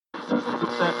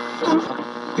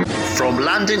From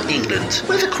London, England,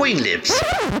 where the Queen lives.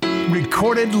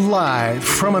 Recorded live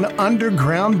from an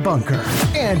underground bunker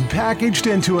and packaged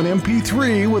into an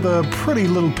MP3 with a pretty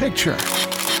little picture.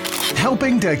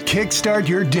 Helping to kickstart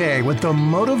your day with the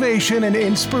motivation and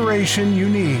inspiration you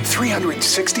need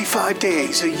 365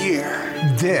 days a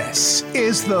year. This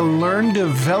is the Learn,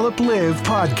 Develop, Live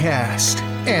podcast.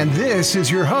 And this is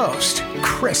your host,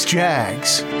 Chris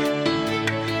Jaggs.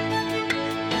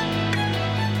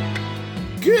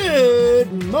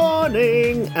 Good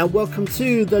morning and welcome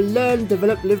to the Learn,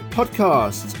 Develop, Live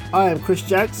podcast. I am Chris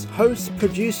Jaggs, host,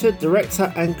 producer,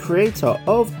 director and creator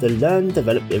of the Learn,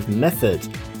 Develop, Live method.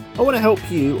 I want to help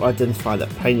you identify that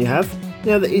pain you have,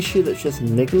 the issue that's just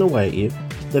niggling away at you,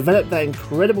 develop that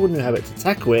incredible new habit to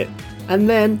tackle it, and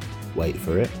then, wait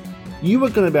for it, you are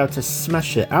going to be able to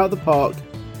smash it out of the park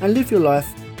and live your life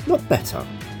not better,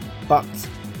 but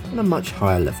on a much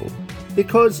higher level.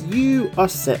 Because you are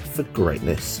set for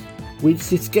greatness. We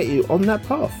just need to get you on that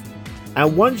path.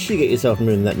 And once you get yourself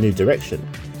moving in that new direction,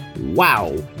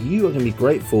 wow, you are going to be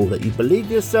grateful that you believed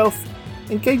in yourself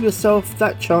and gave yourself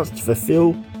that chance to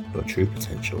fulfill your true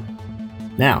potential.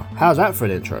 Now, how's that for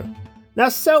an intro? Now,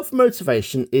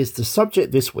 self-motivation is the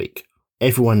subject this week.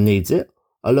 Everyone needs it.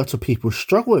 A lot of people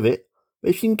struggle with it. But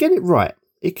if you can get it right,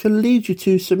 it can lead you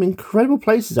to some incredible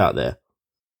places out there.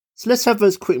 So let's have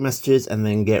those quick messages and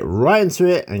then get right into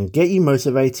it and get you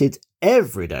motivated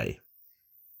every day.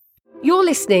 You're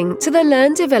listening to the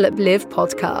Learn, Develop, Live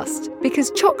podcast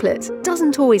because chocolate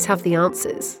doesn't always have the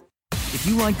answers. If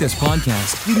you like this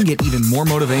podcast, you can get even more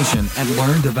motivation at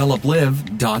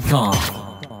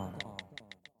LearnDevelopLive.com.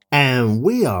 And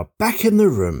we are back in the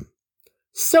room.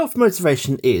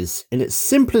 Self-motivation is, in its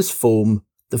simplest form,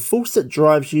 the force that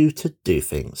drives you to do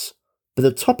things. But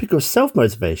the topic of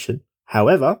self-motivation,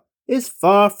 however, is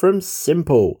far from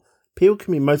simple. People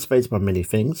can be motivated by many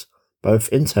things, both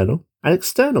internal and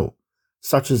external,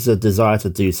 such as the desire to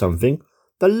do something,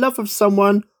 the love of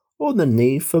someone, or the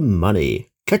need for money.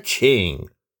 Ka-ching!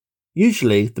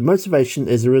 Usually, the motivation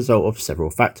is a result of several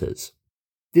factors.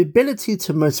 The ability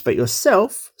to motivate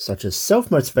yourself, such as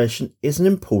self-motivation, is an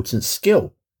important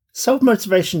skill.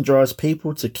 Self-motivation drives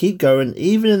people to keep going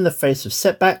even in the face of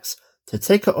setbacks, to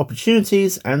take up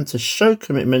opportunities, and to show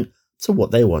commitment to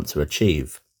what they want to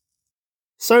achieve.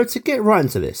 So to get right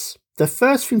into this, the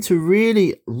first thing to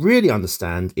really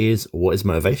understand is what is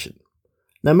motivation.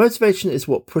 Now, motivation is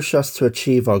what pushes us to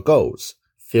achieve our goals,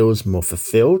 feels more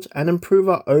fulfilled, and improve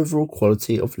our overall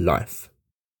quality of life.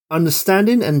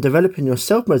 Understanding and developing your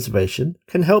self-motivation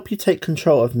can help you take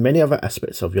control of many other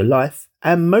aspects of your life,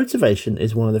 and motivation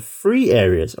is one of the 3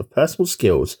 areas of personal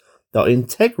skills that are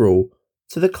integral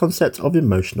to the concept of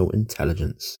emotional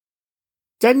intelligence.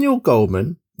 Daniel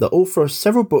Goleman, the author of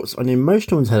several books on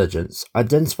emotional intelligence,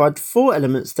 identified 4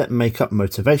 elements that make up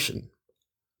motivation: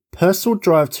 personal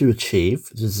drive to achieve,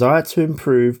 desire to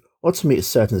improve or to meet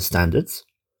certain standards,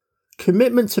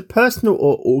 commitment to personal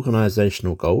or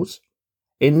organizational goals,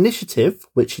 initiative,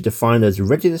 which he defined as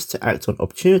readiness to act on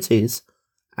opportunities,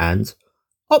 and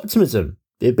optimism,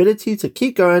 the ability to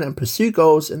keep going and pursue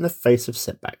goals in the face of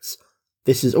setbacks.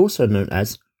 This is also known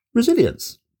as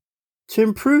resilience. To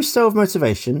improve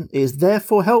self-motivation, it is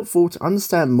therefore helpful to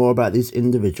understand more about these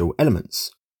individual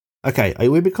elements. Okay, are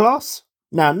you with me, class?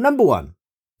 Now, number 1,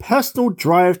 personal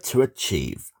drive to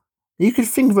achieve. You could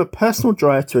think of a personal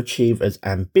drive to achieve as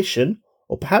ambition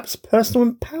or perhaps personal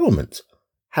empowerment.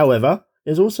 However,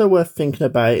 it is also worth thinking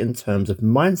about it in terms of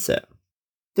mindset.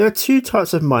 There are 2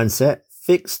 types of mindset,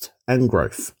 fixed and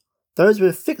growth. Those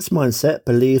with a fixed mindset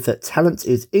believe that talent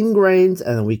is ingrained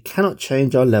and that we cannot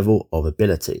change our level of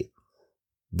ability.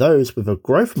 Those with a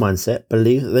growth mindset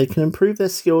believe that they can improve their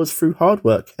skills through hard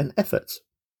work and effort.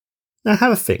 Now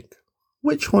have a think.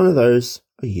 Which one of those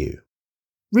are you?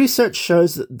 Research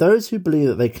shows that those who believe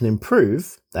that they can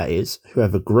improve, that is, who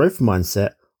have a growth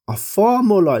mindset, are far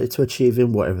more likely to achieve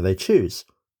in whatever they choose.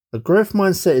 A growth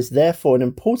mindset is therefore an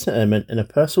important element in a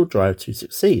personal drive to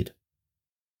succeed.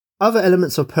 Other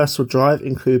elements of personal drive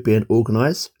include being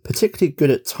organised, particularly good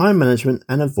at time management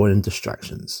and avoiding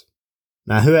distractions.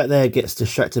 Now, who out there gets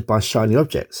distracted by shiny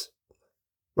objects?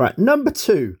 Right, number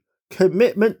 2,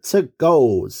 commitment to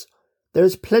goals. There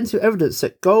is plenty of evidence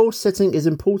that goal setting is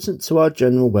important to our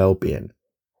general well-being.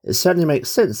 It certainly makes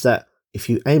sense that if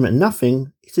you aim at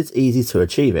nothing, it is easy to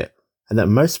achieve it, and that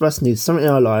most of us need something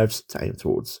in our lives to aim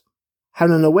towards.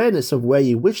 Having an awareness of where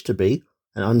you wish to be,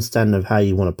 and understanding of how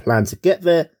you want to plan to get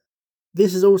there,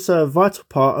 this is also a vital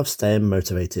part of staying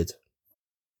motivated.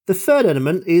 The third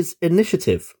element is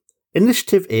initiative.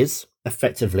 Initiative is,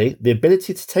 effectively, the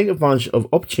ability to take advantage of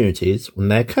opportunities when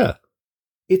they occur.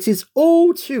 It is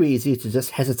all too easy to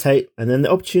just hesitate and then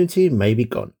the opportunity may be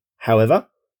gone. However,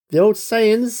 the old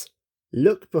sayings,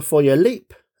 look before you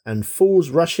leap and fools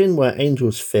rush in where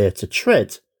angels fear to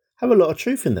tread, have a lot of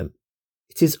truth in them.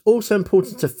 It is also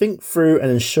important to think through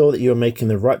and ensure that you are making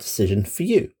the right decision for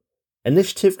you.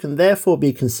 Initiative can therefore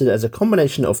be considered as a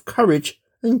combination of courage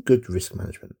and good risk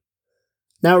management.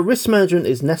 Now, risk management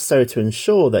is necessary to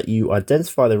ensure that you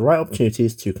identify the right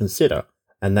opportunities to consider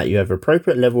and that you have an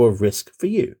appropriate level of risk for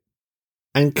you.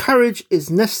 And courage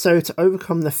is necessary to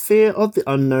overcome the fear of the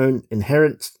unknown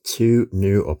inherent to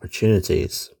new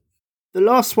opportunities. The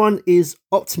last one is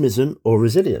optimism or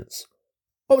resilience.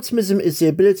 Optimism is the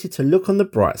ability to look on the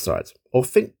bright side or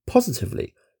think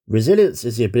positively. Resilience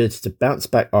is the ability to bounce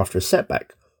back after a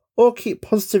setback or keep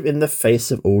positive in the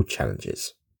face of all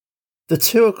challenges. The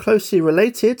two are closely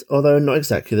related, although not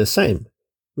exactly the same.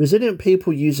 Resilient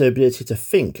people use their ability to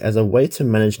think as a way to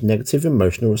manage negative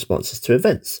emotional responses to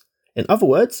events. In other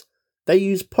words, they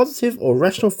use positive or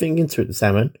rational thinking to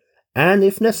examine and,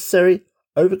 if necessary,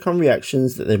 overcome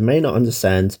reactions that they may not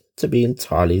understand to be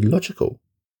entirely logical.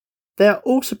 They are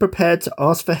also prepared to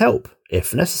ask for help,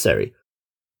 if necessary,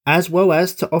 as well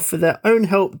as to offer their own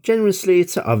help generously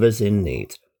to others in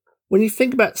need. When you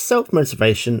think about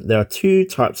self-motivation, there are two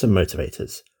types of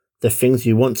motivators: the things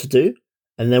you want to do,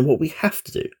 and then what we have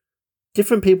to do.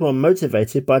 Different people are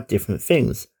motivated by different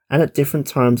things, and at different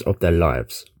times of their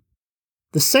lives.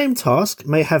 The same task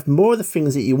may have more of the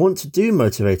things that you want to do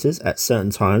motivators at certain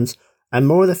times, and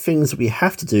more of the things that we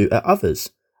have to do at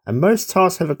others. And most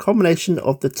tasks have a combination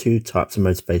of the two types of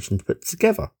motivation put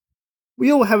together.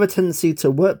 We all have a tendency to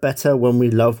work better when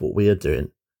we love what we are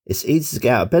doing. It's easy to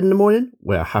get out of bed in the morning,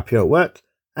 we are happier at work,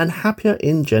 and happier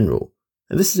in general.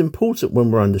 And this is important when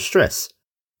we're under stress.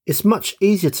 It's much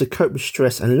easier to cope with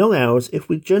stress and long hours if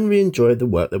we generally enjoy the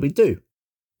work that we do.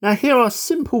 Now, here are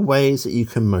simple ways that you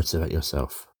can motivate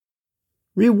yourself.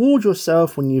 Reward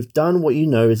yourself when you've done what you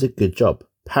know is a good job,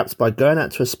 perhaps by going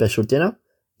out to a special dinner.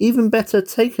 Even better,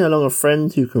 taking along a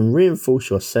friend who can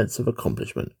reinforce your sense of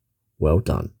accomplishment. Well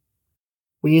done.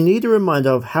 When you need a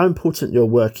reminder of how important your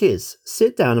work is,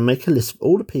 sit down and make a list of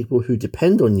all the people who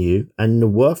depend on you and the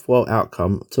worthwhile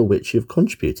outcome to which you've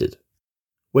contributed.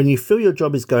 When you feel your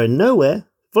job is going nowhere,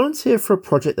 volunteer for a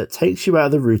project that takes you out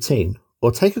of the routine,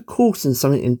 or take a course in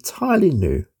something entirely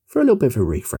new for a little bit of a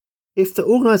refresh. If the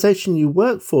organisation you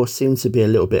work for seems to be a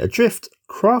little bit adrift,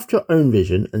 craft your own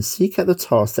vision and seek out the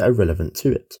tasks that are relevant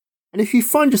to it. And if you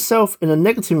find yourself in a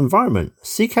negative environment,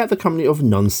 seek out the company of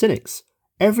non-cynics.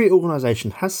 Every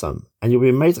organisation has some, and you'll be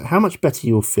amazed at how much better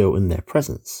you will feel in their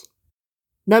presence.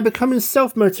 Now, becoming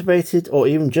self-motivated or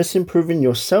even just improving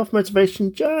your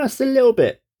self-motivation just a little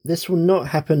bit, this will not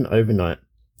happen overnight.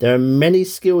 There are many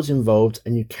skills involved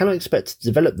and you cannot expect to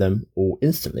develop them all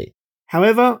instantly.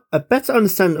 However, a better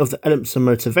understanding of the elements of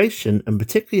motivation and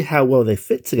particularly how well they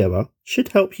fit together should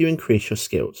help you increase your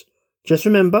skills. Just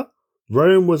remember,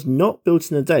 Rome was not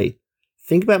built in a day.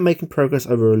 Think about making progress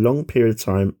over a long period of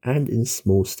time and in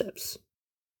small steps.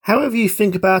 However you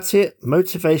think about it,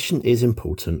 motivation is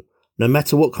important. No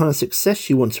matter what kind of success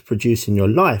you want to produce in your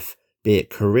life, be it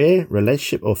career,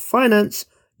 relationship or finance,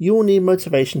 you will need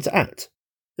motivation to act.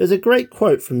 There's a great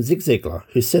quote from Zig Ziglar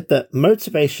who said that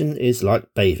motivation is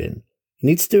like bathing. You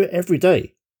need to do it every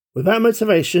day. Without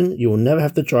motivation, you will never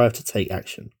have the drive to take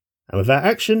action. And without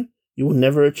action, you will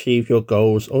never achieve your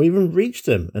goals or even reach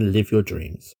them and live your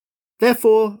dreams.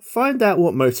 Therefore, find out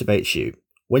what motivates you.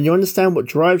 When you understand what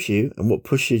drives you and what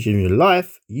pushes you in your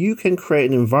life, you can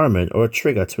create an environment or a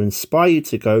trigger to inspire you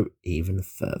to go even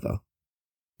further.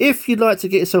 If you'd like to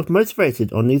get yourself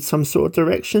motivated or need some sort of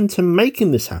direction to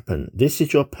making this happen, this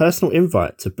is your personal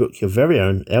invite to book your very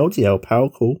own LDL Power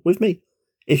Call with me.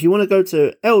 If you want to go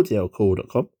to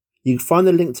ldlcall.com, you can find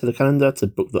the link to the calendar to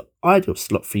book the ideal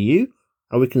slot for you,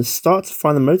 and we can start to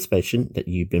find the motivation that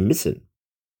you've been missing.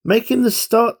 Making the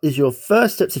start is your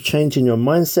first step to changing your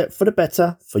mindset for the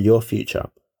better for your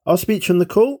future. I'll speak to you on the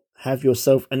call. Have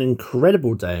yourself an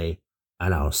incredible day,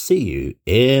 and I'll see you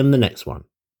in the next one.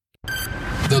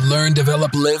 The Learn,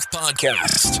 Develop, Live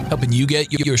podcast, helping you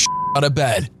get your out of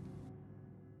bed.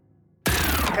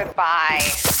 Goodbye.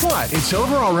 What? It's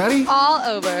over already? All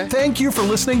over. Thank you for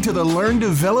listening to the Learn,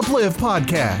 Develop, Live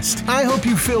podcast. I hope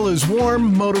you feel as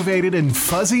warm, motivated, and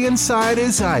fuzzy inside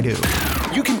as I do.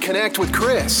 You can connect with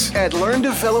Chris at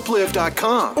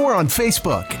LearnDevelopLive.com or on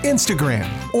Facebook,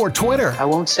 Instagram, or Twitter. I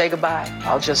won't say goodbye.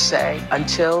 I'll just say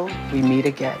until we meet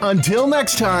again. Until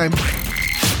next time,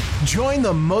 join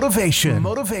the motivation.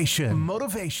 Motivation.